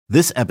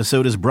This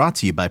episode is brought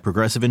to you by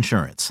Progressive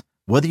Insurance.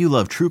 Whether you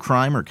love true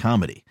crime or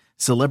comedy,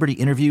 celebrity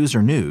interviews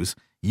or news,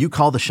 you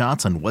call the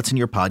shots on what's in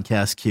your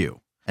podcast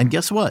queue. And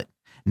guess what?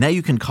 Now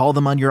you can call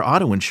them on your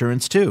auto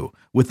insurance too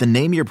with the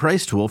Name Your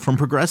Price tool from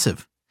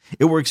Progressive.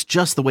 It works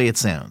just the way it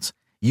sounds.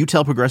 You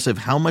tell Progressive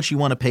how much you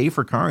want to pay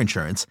for car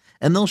insurance,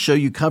 and they'll show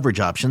you coverage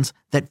options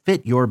that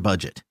fit your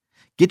budget.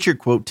 Get your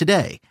quote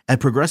today at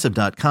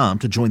Progressive.com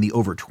to join the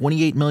over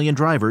 28 million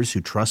drivers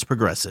who trust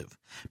Progressive.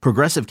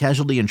 Progressive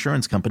Casualty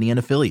Insurance Company and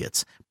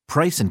Affiliates.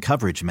 Price and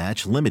coverage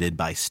match limited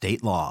by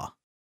state law.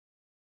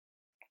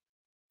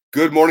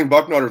 Good morning,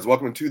 Bucknutters.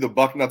 Welcome to the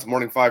Bucknuts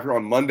Morning Five here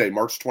on Monday,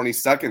 March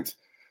 21st,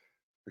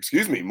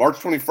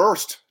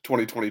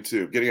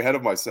 2022. Getting ahead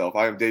of myself.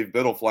 I am Dave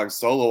Biddle flying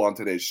solo on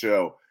today's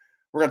show.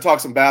 We're going to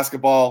talk some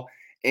basketball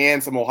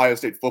and some Ohio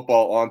State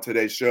football on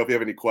today's show. If you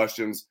have any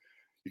questions,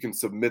 you can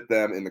submit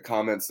them in the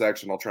comments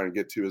section. I'll try and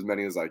get to as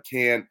many as I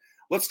can.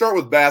 Let's start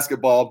with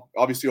basketball.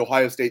 Obviously,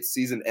 Ohio State's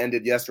season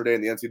ended yesterday in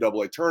the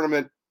NCAA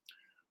tournament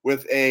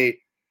with a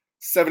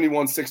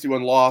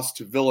 71-61 loss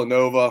to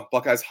Villanova.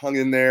 Buckeyes hung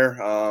in there,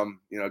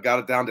 got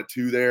it down to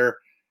 2 there.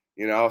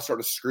 I was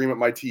starting to scream at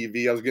my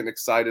TV. I was getting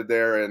excited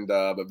there,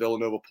 but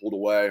Villanova pulled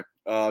away.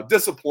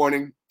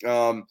 Disappointing.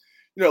 At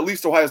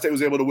least Ohio State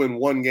was able to win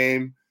one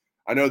game.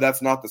 I know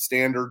that's not the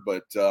standard,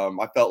 but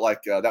I felt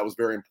like that was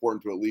very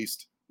important to at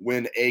least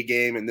win a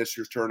game in this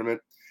year's tournament.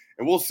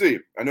 And we'll see.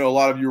 I know a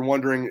lot of you are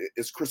wondering,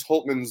 is Chris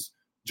Holtmann's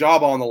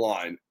job on the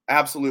line?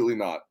 Absolutely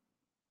not.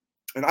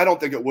 And I don't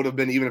think it would have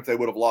been even if they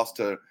would have lost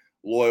to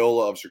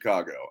Loyola of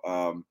Chicago.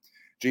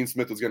 Gene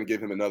Smith was going to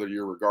give him another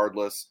year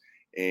regardless,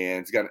 and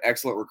he's got an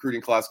excellent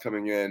recruiting class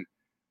coming in.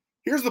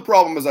 Here's the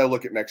problem as I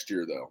look at next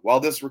year, though. While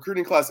this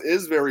recruiting class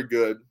is very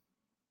good,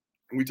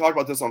 and we talked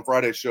about this on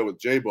Friday's show with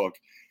J-Book,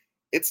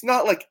 it's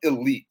not like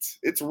elite.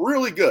 It's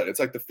really good. It's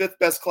like the 5th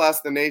best class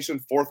in the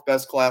nation, 4th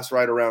best class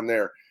right around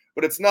there.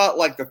 But it's not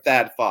like the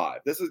Thad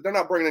 5. They're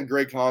not bringing in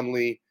Greg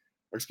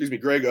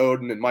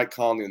Oden and Mike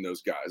Conley and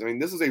those guys. I mean,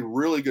 this is a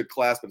really good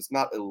class, but it's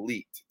not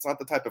elite. It's not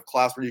the type of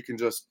class where you can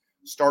just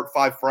start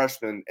 5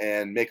 freshmen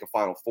and make a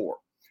Final Four.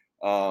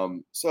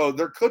 So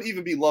there could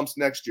even be lumps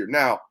next year.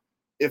 Now,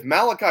 if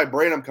Malachi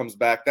Branham comes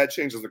back, that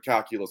changes the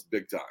calculus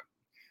big time.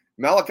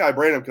 Malachi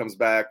Branham comes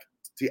back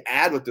to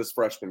add with this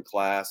freshman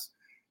class,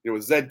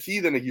 with Zed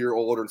Keithan a year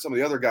older and some of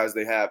the other guys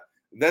they have,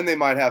 then they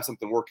might have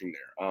something working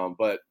there.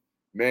 But,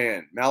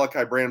 man,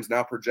 Malachi Branham's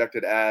now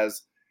projected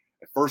as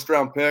a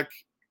first-round pick.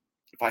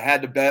 If I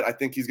had to bet, I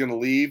think he's going to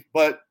leave.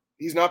 But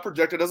he's not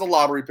projected as a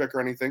lottery pick or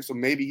anything, so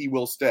maybe he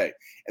will stay.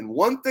 And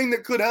one thing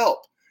that could help,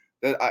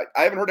 that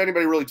I haven't heard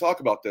anybody really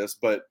talk about this,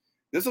 but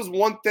this is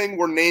one thing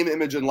where name,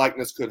 image, and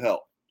likeness could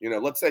help.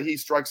 Let's say he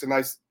strikes a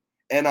nice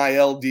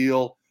NIL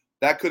deal.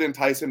 That could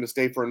entice him to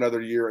stay for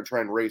another year and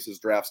try and raise his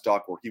draft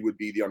stock where he would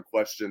be the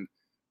unquestioned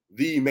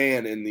the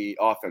man in the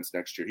offense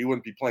next year. He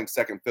wouldn't be playing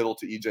second fiddle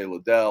to E.J.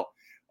 Liddell.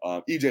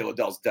 E.J.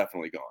 Liddell's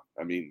definitely gone.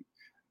 I mean,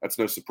 that's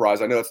no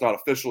surprise. I know it's not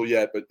official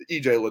yet, but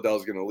E.J.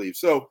 Liddell's going to leave.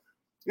 So,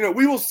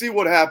 we will see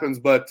what happens,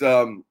 but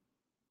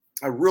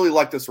I really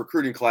like this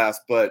recruiting class.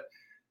 But,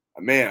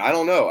 man, I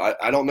don't know.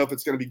 I don't know if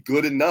it's going to be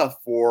good enough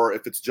for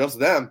if it's just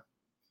them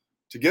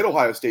to get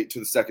Ohio State to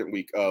the second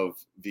week of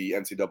the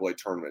NCAA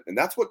tournament. And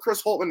that's what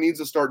Chris Holtmann needs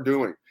to start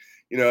doing.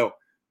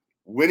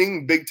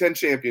 Winning Big Ten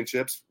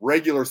championships,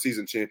 regular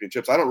season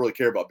championships. I don't really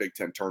care about Big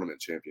Ten tournament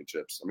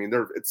championships. I mean,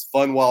 it's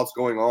fun while it's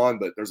going on,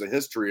 but there's a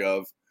history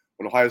of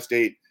when Ohio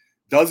State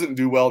doesn't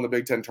do well in the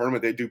Big Ten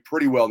tournament, they do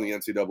pretty well in the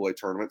NCAA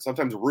tournament,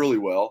 sometimes really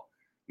well.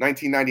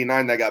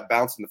 1999, they got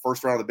bounced in the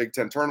first round of the Big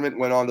Ten tournament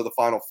and went on to the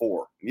Final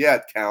Four. Yeah,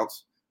 it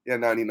counts. Yeah,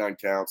 99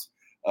 counts.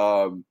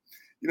 And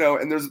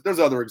there's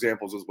other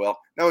examples as well.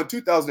 Now, in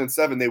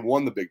 2007, they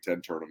won the Big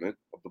Ten tournament.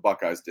 The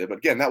Buckeyes did. But,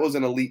 again, that was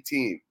an elite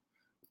team.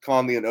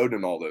 Conley and Oden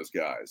and all those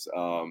guys.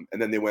 And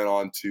then they went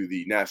on to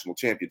the national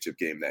championship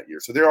game that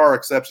year. So there are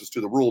exceptions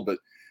to the rule. But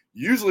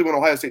usually when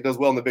Ohio State does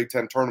well in the Big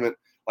Ten tournament,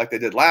 like they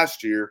did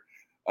last year,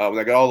 when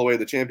they got all the way to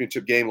the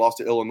championship game, lost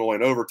to Illinois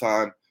in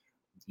overtime,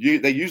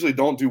 they usually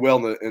don't do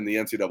well in the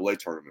NCAA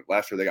tournament.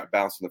 Last year they got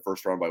bounced in the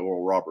first round by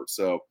Oral Roberts.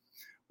 So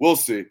we'll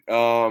see.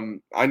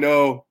 I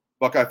know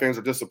Buckeye fans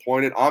are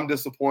disappointed. I'm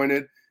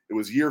disappointed. It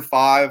was year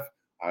 5.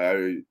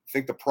 I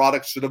think the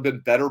product should have been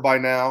better by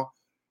now.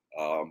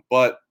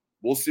 But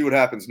we'll see what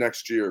happens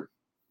next year.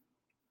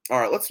 All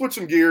right, let's switch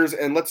some gears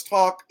and let's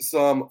talk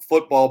some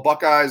football.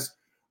 Buckeyes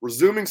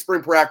resuming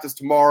spring practice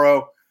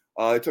tomorrow.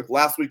 They took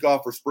last week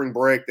off for spring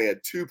break. They had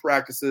 2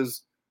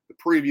 practices the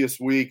previous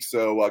week,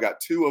 so I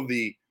got 2 of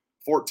the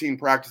 14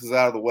 practices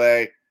out of the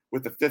way,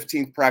 with the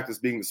 15th practice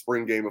being the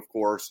spring game, of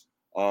course.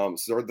 So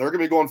they're going to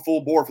be going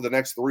full bore for the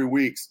next 3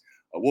 weeks.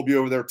 We'll be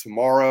over there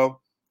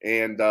tomorrow,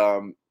 and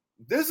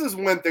this is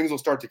when things will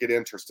start to get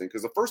interesting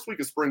because the first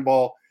week of spring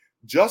ball,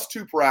 just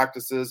 2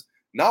 practices,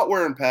 not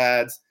wearing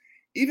pads.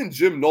 Even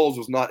Jim Knowles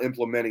was not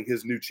implementing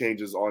his new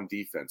changes on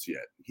defense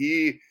yet.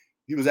 He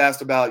was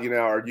asked about,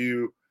 are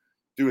you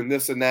doing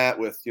this and that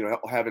with,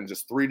 having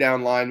just 3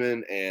 down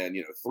linemen and,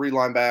 3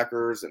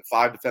 linebackers and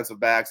 5 defensive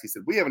backs. He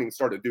said, we haven't even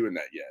started doing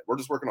that yet. We're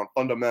just working on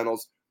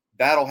fundamentals,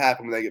 that'll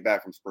happen when they get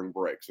back from spring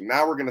break. So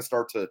now we're going to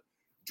start to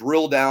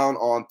drill down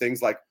on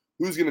things like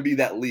who's going to be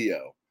that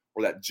Leo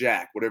or that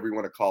Jack, whatever you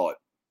want to call it.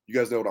 You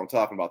guys know what I'm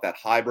talking about, that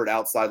hybrid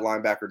outside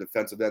linebacker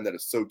defensive end that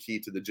is so key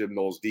to the Jim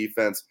Knowles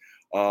defense.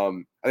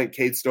 I think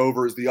Cade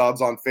Stover is the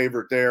odds-on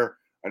favorite there.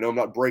 I know I'm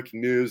not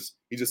breaking news.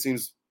 He just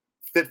seems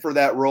fit for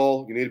that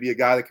role. You need to be a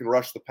guy that can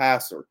rush the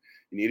passer.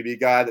 You need to be a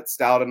guy that's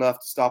stout enough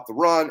to stop the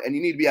run, and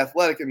you need to be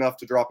athletic enough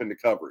to drop into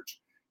coverage.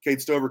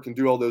 Cade Stover can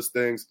do all those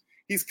things.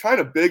 He's kind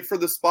of big for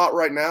the spot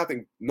right now. I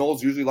think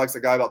Knowles usually likes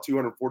a guy about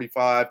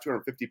 245,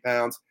 250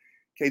 pounds.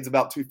 Cade's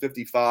about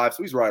 255,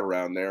 so he's right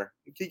around there.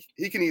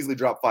 He can easily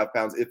drop 5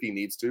 pounds if he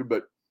needs to,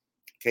 but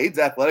Cade's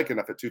athletic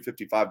enough at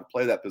 255 to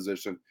play that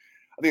position.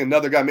 I think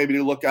another guy maybe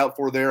to look out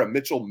for there, a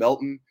Mitchell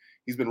Melton.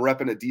 He's been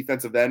repping at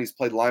defensive end. He's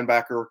played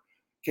linebacker,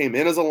 came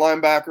in as a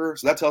linebacker,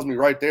 so that tells me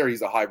right there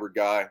he's a hybrid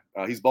guy.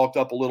 He's bulked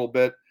up a little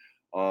bit.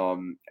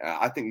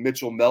 I think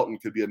Mitchell Melton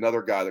could be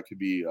another guy that could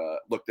be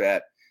looked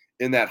at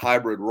in that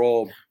hybrid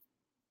role.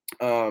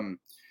 And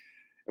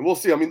we'll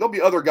see. I mean, there'll be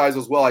other guys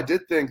as well. I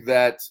did think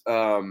that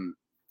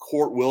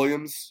Court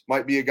Williams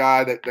might be a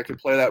guy that could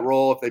play that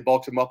role if they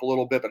bulked him up a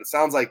little bit, but it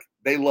sounds like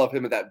they love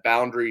him at that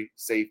boundary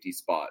safety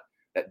spot,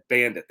 that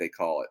bandit they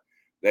call it.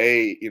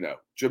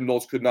 Jim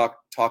Knowles could not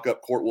talk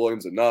up Court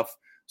Williams enough.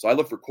 So I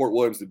look for Court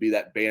Williams to be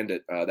that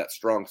bandit, that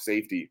strong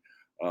safety.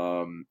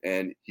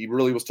 And he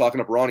really was talking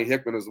up Ronnie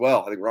Hickman as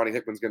well. I think Ronnie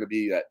Hickman's going to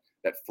be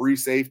that free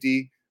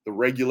safety, the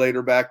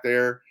regulator back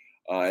there.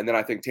 And then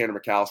I think Tanner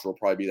McAllister will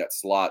probably be that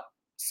slot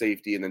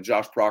safety. And then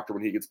Josh Proctor,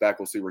 when he gets back,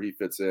 we'll see where he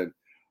fits in.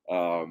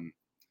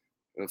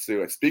 Let's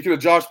see. Speaking of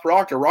Josh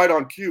Proctor, right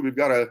on cue, we've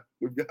got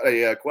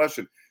a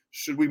question.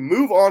 Should we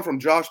move on from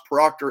Josh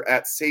Proctor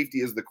at safety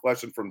is the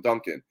question from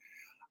Duncan.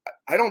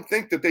 I don't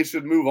think that they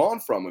should move on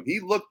from him. He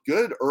looked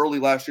good early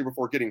last year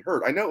before getting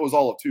hurt. I know it was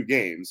all of 2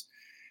 games.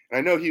 And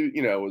I know he,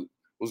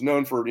 was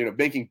known for,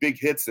 banking big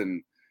hits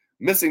and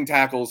missing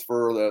tackles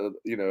for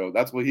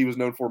that's what he was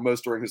known for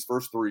most during his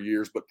first 3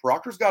 years. But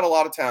Proctor's got a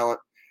lot of talent.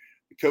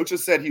 The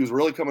coaches said he was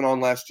really coming on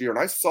last year, and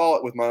I saw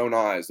it with my own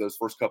eyes those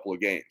first couple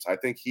of games. I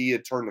think he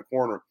had turned the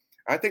corner.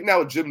 I think now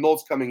with Jim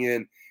Knowles coming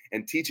in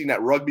and teaching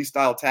that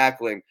rugby-style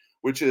tackling,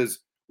 which is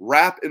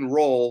wrap and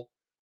roll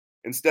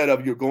instead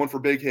of you're going for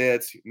big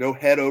hits, no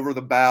head over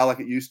the bow like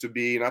it used to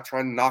be, not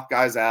trying to knock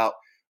guys out.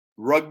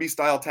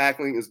 Rugby-style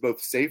tackling is both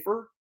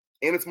safer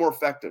and it's more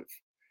effective.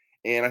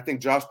 And I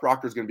think Josh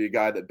Proctor is going to be a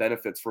guy that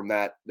benefits from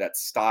that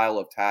style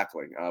of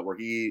tackling where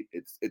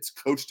it's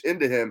coached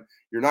into him.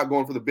 You're not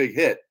going for the big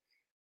hit.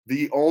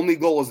 The only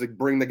goal is to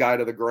bring the guy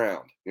to the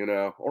ground,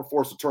 or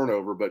force a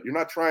turnover, but you're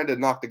not trying to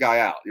knock the guy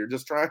out. You're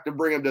just trying to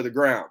bring him to the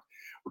ground.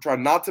 We're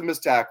trying not to miss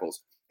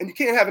tackles. And you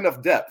can't have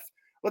enough depth.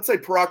 Let's say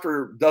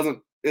Proctor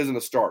isn't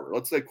a starter.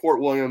 Let's say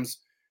Court Williams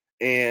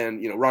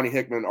and, Ronnie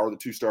Hickman are the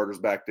 2 starters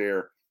back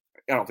there.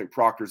 I don't think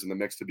Proctor's in the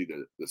mix to be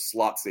the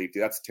slot safety.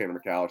 That's Tanner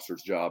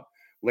McAllister's job.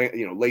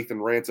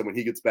 Lathan Ransom, when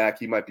he gets back,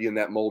 he might be in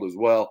that mold as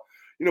well.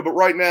 But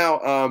right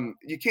now,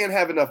 you can't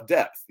have enough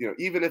depth.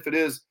 Even if it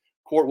is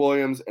Court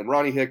Williams and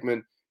Ronnie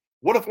Hickman,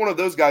 what if one of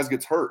those guys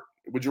gets hurt?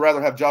 Would you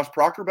rather have Josh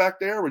Proctor back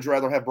there, or would you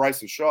rather have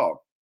Bryson Shaw?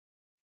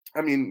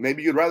 I mean,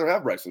 maybe you'd rather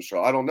have Bryson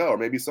Shaw. I don't know. Or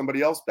maybe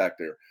somebody else back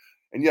there.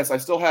 And yes, I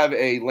still have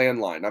a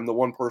landline. I'm the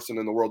one person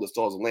in the world that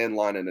still has a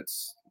landline, and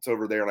it's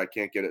over there, and I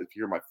can't get it. If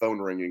you hear my phone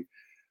ringing,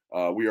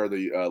 we are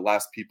the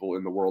last people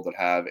in the world that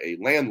have a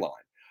landline.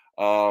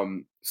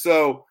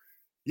 So,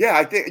 yeah,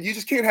 I think you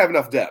just can't have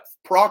enough depth.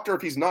 Proctor,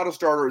 if he's not a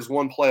starter, is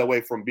one play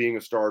away from being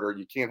a starter.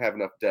 You can't have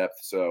enough depth.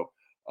 So,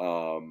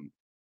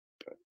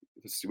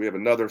 let's see. We have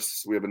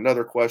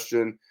another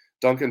question.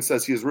 Duncan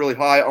says he is really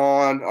high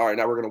on. All right,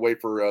 now we're going to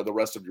wait for the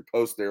rest of your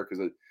post there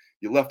because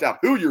you left out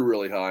who you're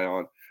really high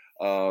on.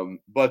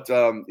 But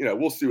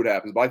we'll see what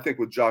happens. But I think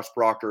with Josh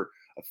Proctor,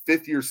 a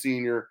 5th-year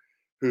senior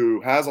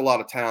who has a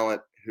lot of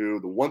talent, who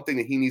the one thing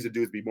that he needs to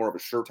do is be more of a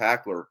sure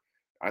tackler.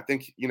 I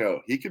think,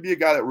 he could be a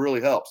guy that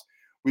really helps.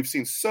 We've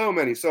seen so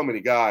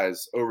many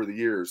guys over the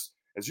years,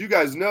 as you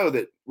guys know,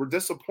 that were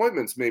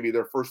disappointments maybe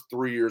their first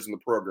 3 years in the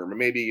program, or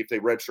maybe if they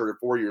redshirted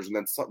 4 years and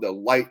then the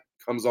light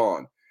comes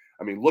on.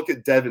 I mean, look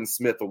at Devin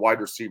Smith, the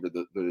wide receiver,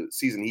 the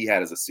season he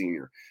had as a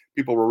senior.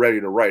 People were ready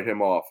to write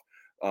him off.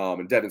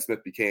 And Devin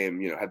Smith became,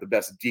 had the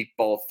best deep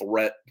ball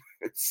threat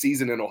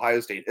season in Ohio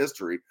State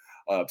history.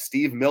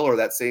 Steve Miller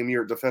that same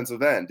year at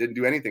defensive end didn't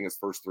do anything his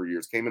first 3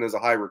 years. Came in as a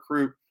high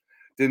recruit,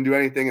 didn't do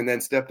anything, and then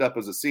stepped up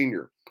as a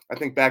senior. I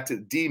think back to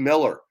D.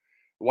 Miller,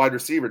 the wide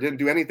receiver, didn't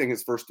do anything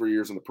his first 3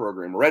 years in the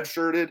program.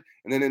 Redshirted,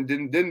 and then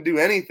didn't do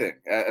anything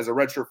as a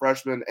redshirt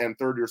freshman and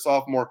third-year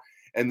sophomore,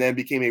 and then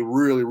became a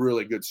really,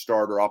 really good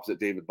starter opposite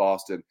David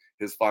Boston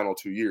his final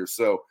 2 years.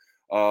 So,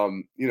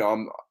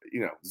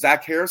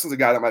 Zach Harrison's a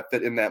guy that might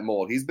fit in that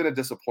mold. He's been a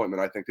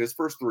disappointment, I think, his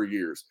first 3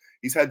 years.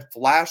 He's had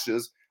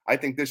flashes. I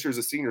think this year's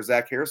a senior,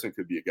 Zach Harrison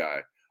could be a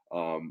guy.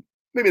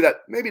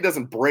 Maybe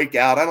doesn't break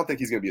out. I don't think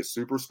he's going to be a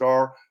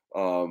superstar.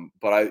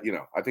 But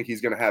I think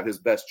he's going to have his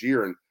best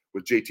year. And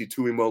with JT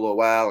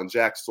Tuimoloau and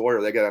Jack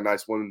Sawyer, they got a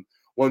nice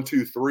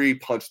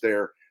 1-2-3 punch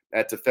there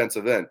at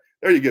defensive end.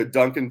 There you go,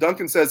 Duncan.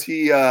 Duncan says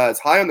he is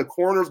high on the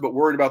corners but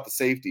worried about the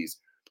safeties.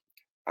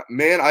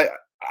 Man,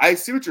 I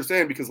see what you're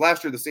saying because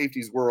last year the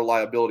safeties were a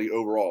liability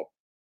overall.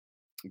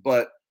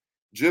 But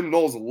Jim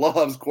Knowles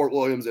loves Court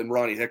Williams and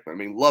Ronnie Hickman. I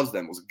mean, loves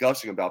them, was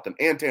gushing about them,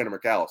 and Tanner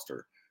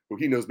McAllister, who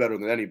he knows better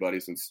than anybody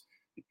since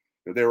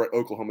they were at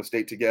Oklahoma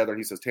State together. And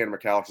he says Tanner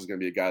McAllister is going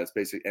to be a guy that's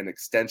basically an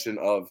extension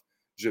of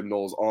Jim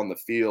Knowles on the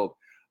field.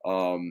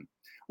 One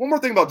more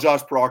thing about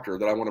Josh Proctor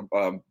that I want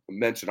to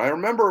mention. I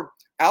remember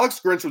Alex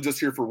Grinch was just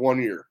here for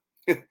 1 year.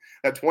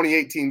 That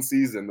 2018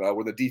 season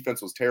where the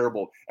defense was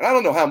terrible. And I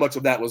don't know how much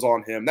of that was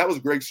on him. That was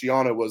Greg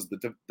Schiano was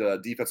the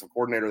defensive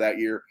coordinator that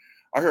year.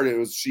 I heard it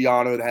was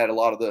Schiano that had a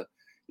lot of the,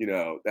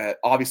 that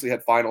obviously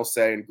had final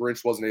say, and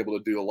Grinch wasn't able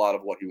to do a lot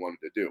of what he wanted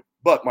to do.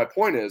 But my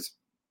point is,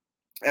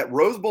 at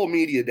Rose Bowl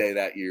Media Day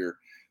that year,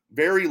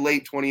 very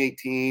late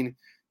 2018,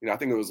 I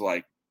think it was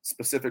like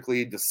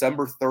specifically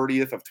December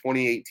 30th of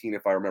 2018,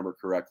 if I remember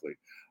correctly.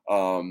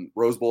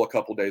 Rose Bowl a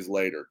couple days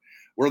later.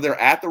 Where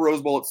they're at the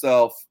Rose Bowl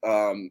itself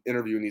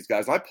interviewing these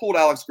guys. And I pulled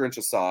Alex Grinch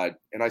aside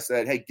and I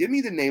said, hey, give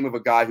me the name of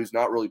a guy who's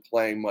not really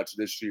playing much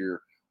this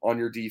year on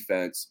your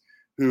defense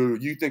who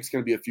you think is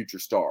going to be a future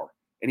star.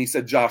 And he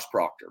said Josh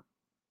Proctor.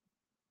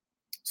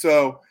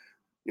 So,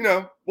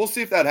 we'll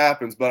see if that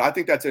happens. But I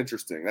think that's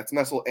interesting. That's a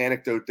nice little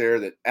anecdote there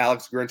that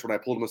Alex Grinch, when I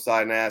pulled him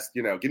aside and asked,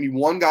 give me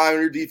one guy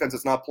on your defense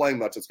that's not playing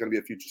much that's going to be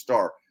a future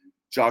star.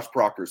 Josh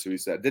Proctor is who he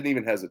said. Didn't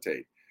even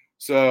hesitate.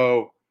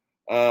 So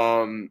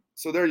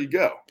there you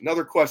go.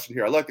 Another question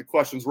here. I like the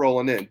questions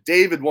rolling in.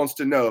 David wants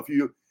to know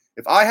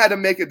if I had to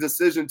make a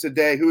decision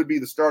today, who would be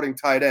the starting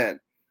tight end?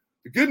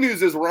 The good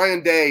news is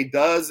Ryan Day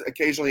does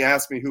occasionally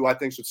ask me who I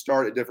think should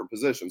start at different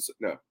positions.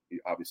 No, he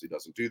obviously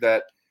doesn't do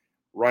that.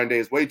 Ryan Day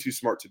is way too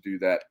smart to do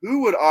that.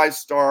 Who would I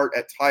start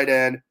at tight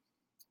end?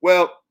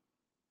 Well,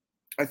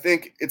 I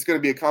think it's going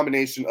to be a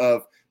combination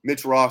of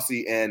Mitch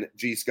Rossi and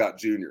G. Scott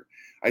Jr.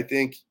 I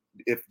think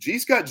if G.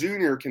 Scott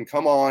Jr. can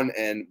come on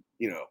and,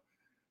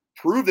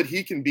 prove that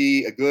he can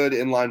be a good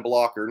inline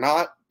blocker,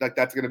 not like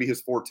that's going to be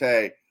his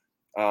forte,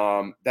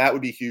 that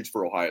would be huge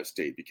for Ohio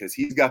State because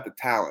he's got the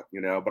talent,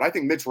 But I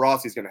think Mitch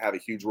Rossi is going to have a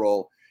huge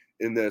role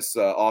in this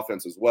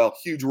offense as well.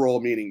 Huge role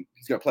meaning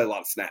he's going to play a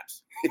lot of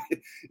snaps.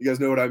 You guys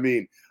know what I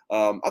mean?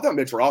 I thought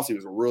Mitch Rossi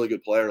was a really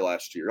good player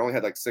last year. He only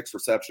had like 6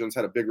 receptions,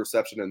 had a big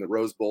reception in the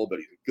Rose Bowl, but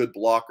he's a good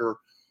blocker.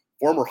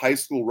 Former high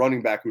school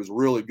running back who was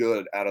really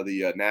good out of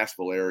the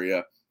Nashville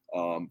area,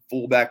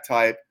 fullback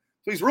type.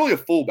 So he's really a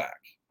fullback.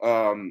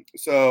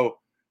 So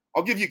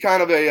I'll give you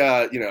kind of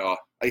a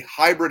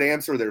hybrid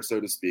answer there,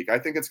 so to speak. I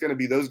think it's going to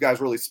be those guys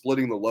really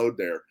splitting the load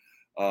there.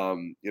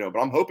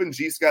 But I'm hoping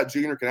G. Scott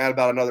Jr. can add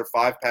about another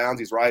 5 pounds.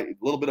 He's right a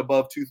little bit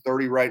above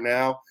 230 right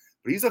now,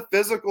 but he's a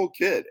physical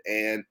kid,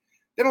 and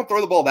they don't throw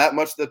the ball that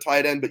much to the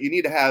tight end, but you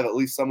need to have at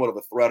least somewhat of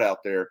a threat out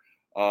there.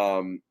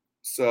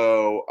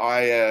 So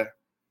I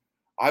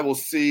will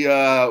see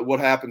what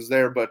happens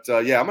there. But,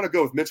 I'm going to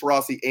go with Mitch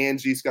Rossi and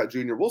G. Scott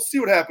Jr. We'll see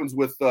what happens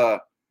with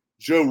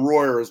Joe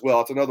Royer as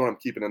well. It's another one I'm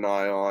keeping an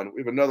eye on. We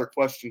have another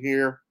question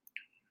here.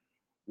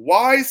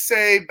 Why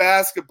say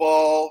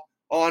basketball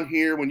on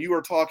here when you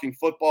are talking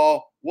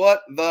football?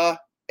 What the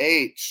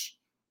H?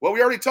 Well,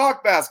 we already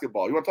talked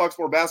basketball. You want to talk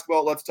some more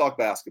basketball? Let's talk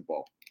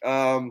basketball.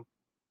 It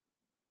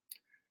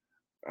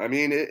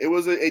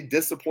was a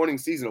disappointing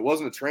season. It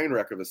wasn't a train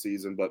wreck of a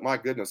season, but my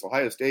goodness,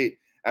 Ohio State,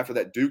 after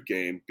that Duke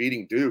game,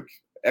 beating Duke,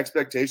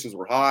 expectations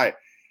were high.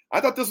 I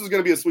thought this was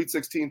going to be a Sweet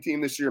 16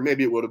 team this year.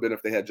 Maybe it would have been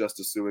if they had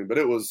Justice Sueing, but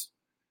it was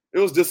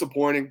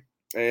disappointing.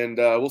 And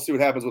we'll see what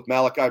happens with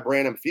Malachi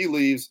Branham if he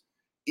leaves.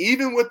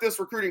 Even with this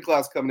recruiting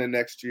class coming in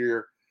next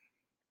year,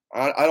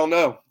 I don't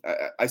know.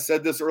 I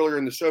said this earlier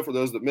in the show for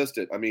those that missed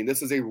it. I mean,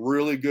 this is a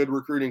really good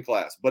recruiting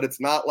class, but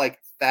it's not like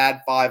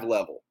Thad 5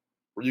 level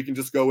where you can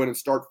just go in and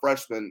start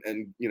freshmen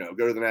and,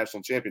 go to the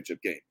national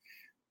championship game.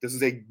 This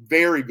is a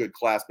very good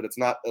class, but it's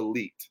not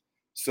elite.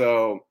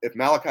 So if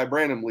Malachi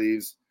Branham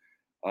leaves,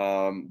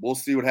 we'll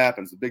see what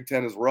happens. The Big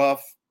Ten is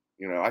rough.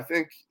 I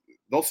think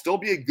they'll still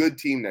be a good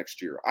team next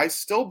year. I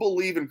still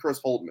believe in Chris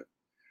Holtmann.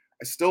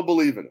 I still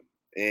believe in him.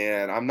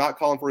 And I'm not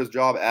calling for his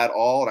job at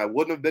all. And I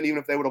wouldn't have been even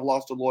if they would have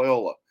lost to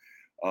Loyola.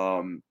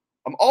 I'm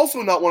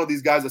also not one of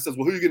these guys that says,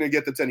 well, who are you going to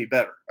get that's any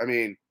better? I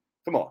mean,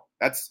 come on.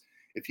 That's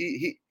if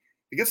he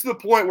gets to the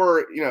point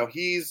where,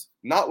 he's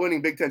not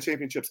winning Big Ten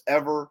championships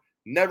ever,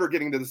 never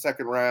getting to the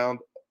second round,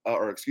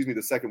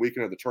 the second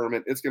weekend of the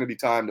tournament, it's going to be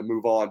time to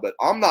move on. But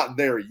I'm not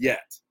there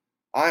yet.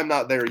 I am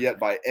not there yet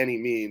by any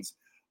means.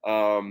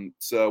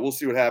 So we'll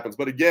see what happens.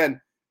 But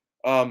again,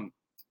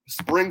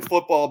 spring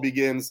football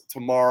begins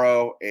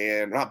tomorrow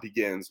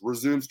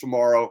resumes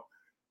tomorrow.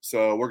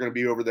 So we're going to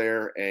be over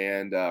there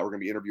and we're going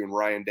to be interviewing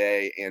Ryan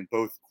Day and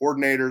both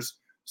coordinators.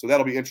 So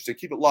that'll be interesting.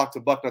 Keep it locked to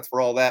Bucknuts for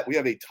all that. We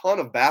have a ton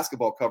of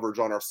basketball coverage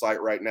on our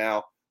site right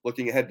now,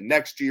 looking ahead to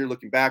next year,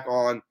 looking back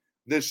on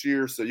this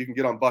year. So you can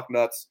get on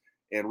Bucknuts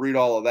and read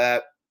all of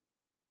that.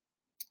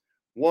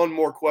 One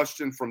more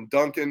question from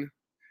Duncan.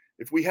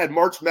 If we had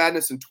March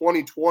Madness in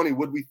 2020,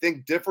 would we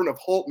think different of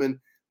Holtmann?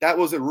 That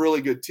was a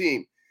really good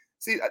team.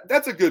 See,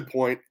 that's a good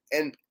point.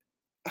 And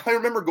I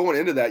remember going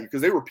into that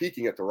because they were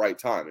peaking at the right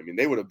time. I mean,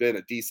 they would have been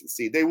a decent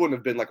seed. They wouldn't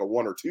have been like a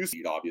 1 or 2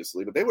 seed,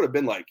 obviously, but they would have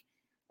been like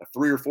a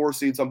 3 or 4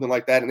 seed, something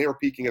like that. And they were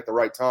peaking at the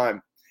right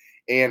time.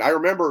 And I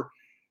remember,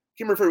 I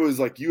can't remember if it was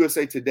like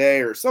USA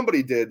Today or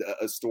somebody did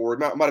a story.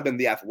 It might have been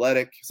The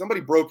Athletic.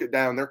 Somebody broke it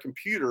down. Their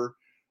computer,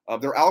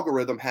 their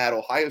algorithm had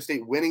Ohio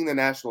State winning the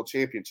national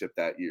championship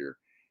that year.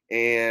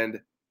 And,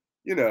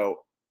 you know,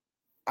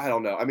 I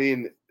don't know. I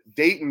mean,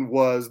 Dayton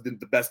was the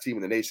best team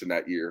in the nation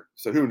that year.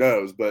 So who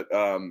knows? But,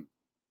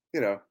 you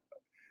know,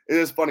 it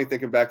is funny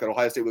thinking back that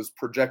Ohio State was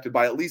projected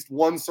by at least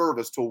one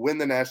service to win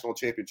the national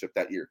championship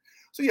that year.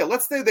 So, yeah,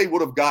 let's say they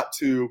would have got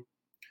to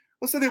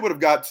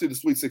the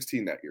Sweet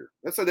 16 that year.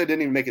 Let's say they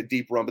didn't even make a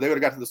deep run, but they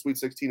would have got to the Sweet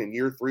 16 in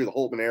year 3, the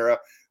Holtman era.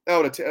 That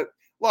would have a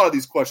lot of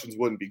these questions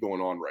wouldn't be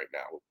going on right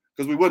now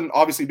because we wouldn't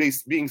obviously be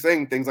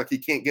saying things like he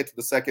can't get to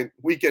the second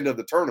weekend of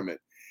the tournament.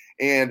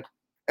 And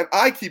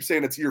I keep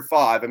saying it's year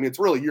 5. I mean, it's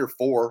really year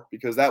 4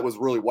 because that was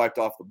really wiped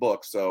off the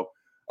book. So,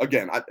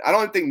 again, I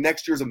don't think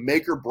next year's a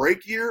make or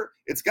break year.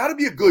 It's got to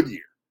be a good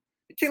year.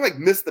 You can't, like,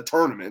 miss the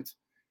tournament.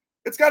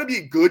 It's got to be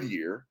a good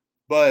year,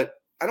 but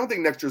I don't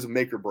think next year's a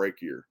make or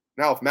break year.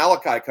 Now, if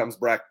Malachi comes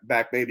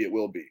back, maybe it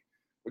will be.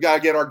 We got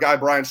to get our guy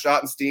Brian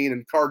Schottenstein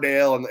and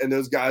Cardale and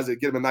those guys that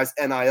get him a nice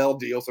NIL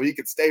deal so he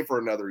could stay for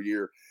another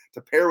year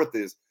to pair with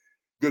his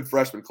good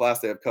freshman class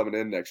they have coming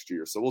in next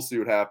year. So we'll see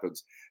what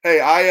happens. Hey,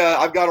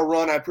 I've got to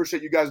run. I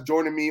appreciate you guys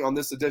joining me on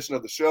this edition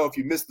of the show. If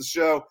you missed the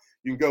show,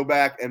 you can go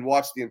back and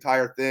watch the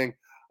entire thing.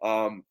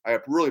 I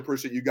really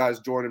appreciate you guys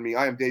joining me.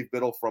 I am Dave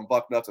Biddle from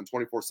Bucknuts and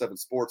 24/7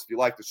 Sports. If you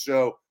like the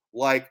show,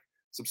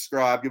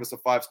 subscribe, give us a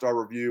 5-star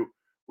review.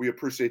 We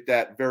appreciate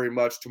that very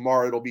much.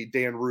 Tomorrow it'll be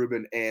Dan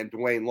Rubin and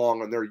Dwayne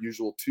Long on their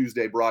usual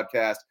Tuesday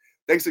broadcast.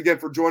 Thanks again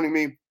for joining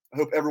me. I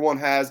hope everyone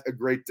has a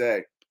great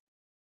day.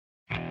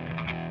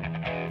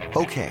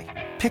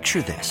 Okay,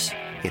 picture this.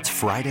 It's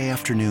Friday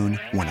afternoon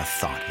when a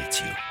thought hits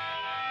you.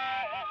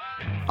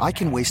 I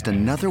can waste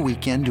another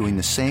weekend doing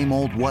the same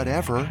old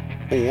whatever,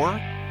 or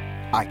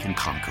I can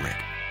conquer it.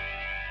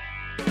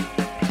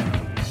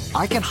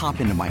 I can hop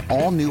into my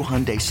all-new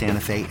Hyundai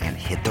Santa Fe and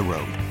hit the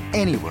road.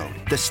 Any road.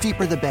 The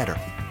steeper, the better.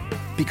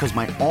 Because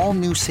my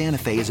all-new Santa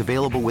Fe is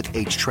available with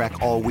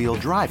H-Track all-wheel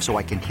drive, so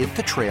I can hit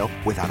the trail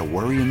without a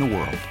worry in the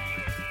world.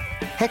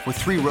 Heck, with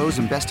 3 rows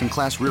and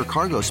best-in-class rear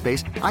cargo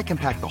space, I can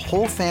pack the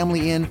whole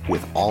family in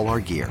with all our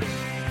gear.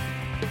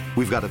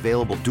 We've got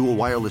available dual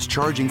wireless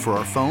charging for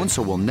our phones,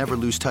 so we'll never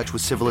lose touch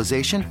with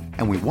civilization,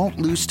 and we won't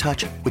lose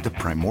touch with the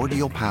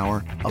primordial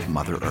power of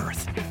Mother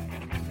Earth.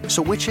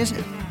 So which is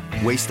it?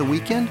 Waste the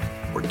weekend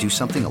or do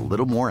something a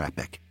little more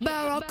epic?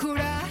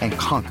 And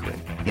conquer it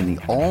in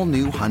the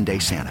all-new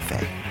Hyundai Santa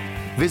Fe.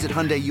 Visit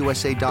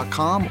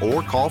HyundaiUSA.com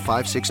or call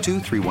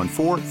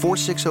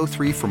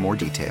 562-314-4603 for more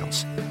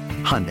details.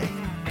 Hyundai,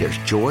 there's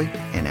joy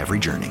in every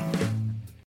journey.